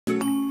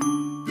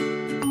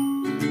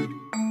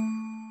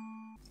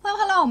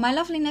Hello my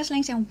lovely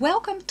nestlings and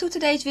welcome to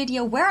today's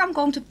video where I'm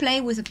going to play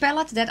with a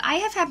palette that I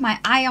have had my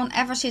eye on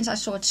ever since I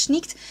saw it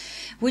sneaked,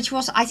 which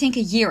was I think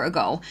a year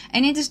ago,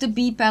 and it is the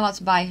Bee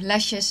palette by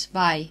Lashes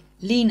by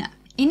Lena.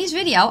 In this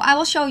video I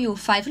will show you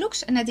 5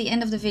 looks, and at the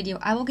end of the video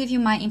I will give you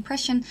my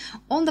impression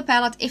on the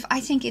palette, if I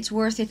think it's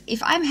worth it,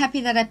 if I'm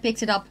happy that I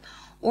picked it up,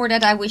 or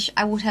that I wish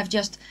I would have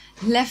just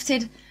left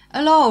it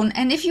alone.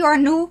 And if you are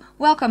new,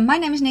 welcome. My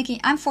name is Nikki.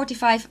 I'm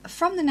 45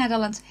 from the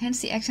Netherlands, hence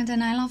the accent,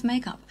 and I love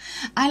makeup.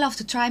 I love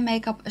to try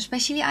makeup,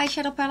 especially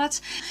eyeshadow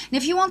palettes. And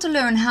if you want to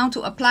learn how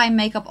to apply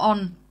makeup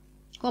on,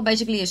 well,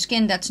 basically a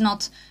skin that's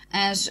not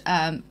as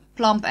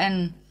plump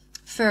and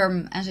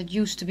firm as it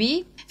used to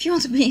be. If you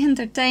want to be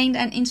entertained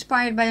and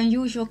inspired by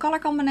unusual color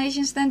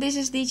combinations, then this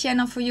is the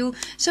channel for you.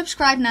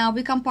 Subscribe now,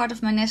 become part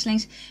of my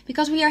nestlings,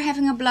 because we are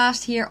having a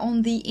blast here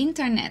on the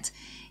internet.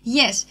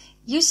 Yes,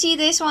 you see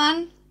this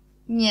one?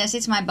 Yes,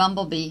 it's my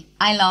bumblebee.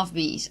 I love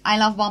bees. I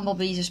love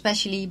bumblebees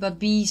especially, but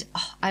bees,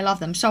 oh, I love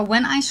them. So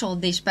when I saw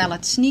this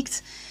palette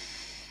sneaked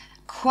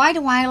quite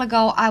a while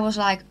ago, I was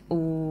like,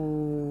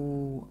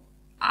 oh,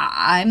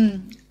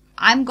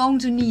 I'm going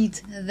to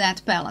need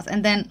that palette.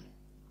 And then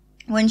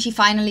when she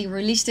finally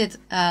released it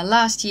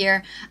last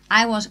year,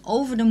 I was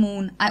over the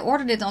moon. I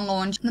ordered it on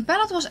launch. The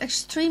palette was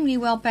extremely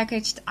well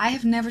packaged. I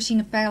have never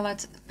seen a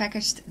palette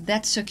packaged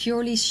that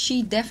securely.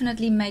 She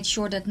definitely made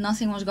sure that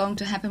nothing was going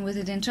to happen with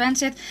it in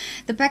transit.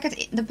 The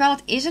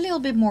palette is a little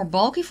bit more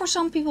bulky for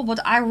some people, but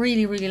I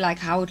really like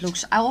how it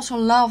looks. I also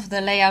love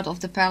the layout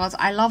of the palette.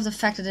 I love the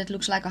fact that it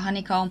looks like a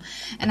honeycomb,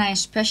 and I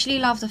especially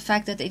love the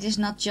fact that it is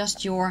not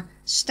just your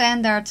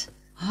standard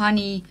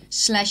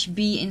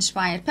honey/bee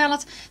inspired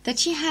palette, that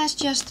she has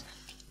just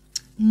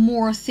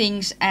more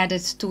things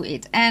added to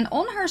it. And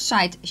on her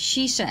site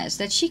she says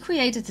that she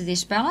created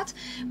this palette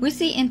with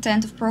the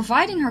intent of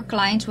providing her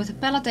clients with a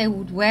palette they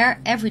would wear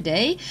every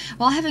day,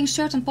 while having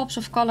certain pops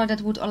of color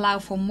that would allow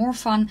for more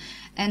fun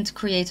and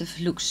creative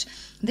looks.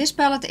 This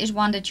palette is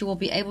one that you will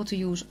be able to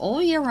use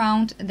all year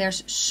round.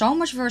 There's so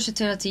much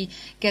versatility.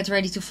 Get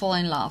ready to fall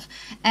in love.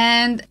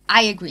 And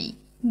I agree.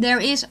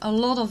 There is a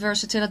lot of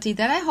versatility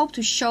that I hope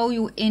to show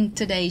you in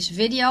today's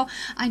video.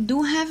 I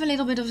do have a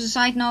little bit of a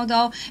side note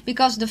though,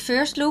 because the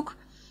first look,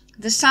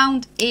 the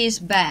sound is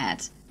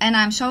bad. And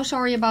I'm so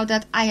sorry about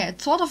that. I had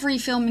thought of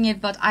refilming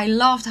it, but I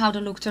loved how the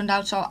look turned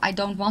out, so I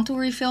don't want to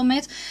refilm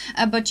it.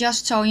 But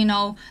just so you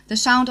know, the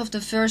sound of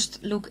the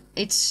first look,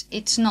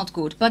 it's not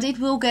good. But it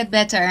will get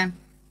better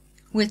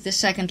with the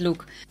second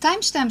look.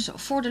 Timestamps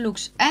for the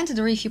looks and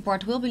the review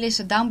part will be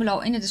listed down below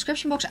in the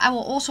description box. I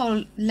will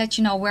also let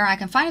you know where I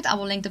can find it. I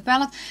will link the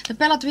palette. The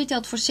palette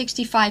retailed for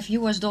 $65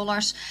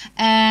 US,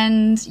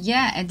 and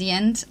yeah, at the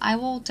end I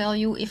will tell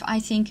you if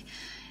I think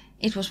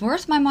it was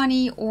worth my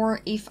money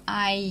or if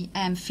I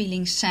am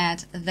feeling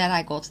sad that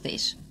I got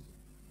this.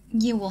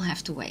 You will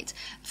have to wait.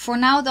 For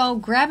now though,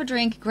 grab a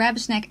drink, grab a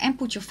snack and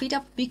put your feet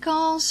up,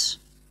 because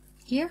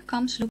here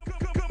comes look.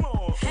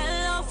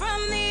 Hello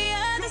from the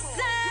other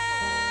side.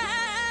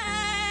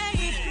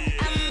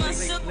 I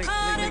must have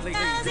called 1,000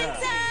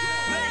 times.